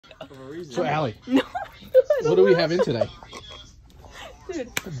So, Allie, No. what do we have in today? Dude.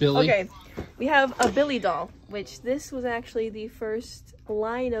 Billy. Okay, we have a Billy doll, which this was actually the first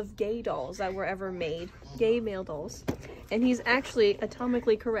line of gay dolls that were ever made. Gay male dolls. And he's actually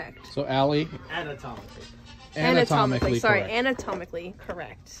atomically correct. So, Allie. Anatomically. Sorry, correct. anatomically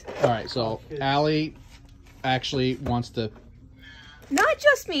correct. All right, so Allie actually wants to. Not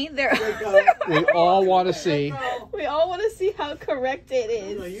just me. We all want to see. We all want to see how correct it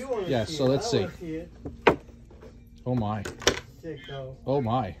is. Yes, so let's see. Oh my. Oh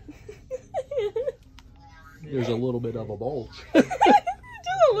my. There's a little bit of a bulge. Just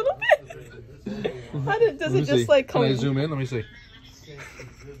a little bit. Does it just like come? Can I zoom in? Let me see.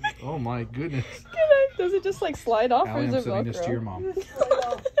 Oh my goodness. Does it just like slide off? Allie, or I'm is it sending this to your Velcro? mom.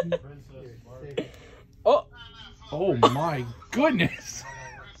 Oh. Oh my goodness.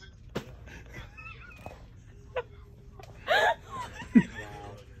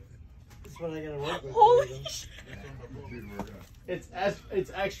 Holy shit. It's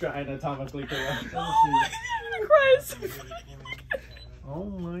extra anatomically correct. Oh Christ. Oh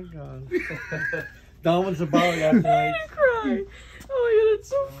my god. Don wants to borrow that I'm tonight. gonna cry. Oh my god, that's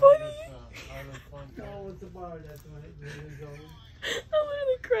so funny. Don wants to borrow that tonight. I'm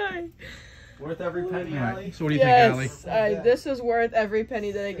gonna cry. Worth every penny, All Allie. right, so what do you think, Allie? Yes, this is worth every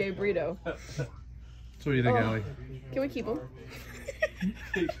penny that I gave Brito. So what do you think, Allie? Can we keep him?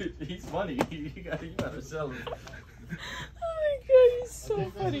 He's funny. You gotta sell him. Oh my god, he's so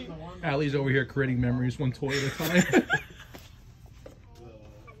funny. Allie's over here creating memories one toy at a time.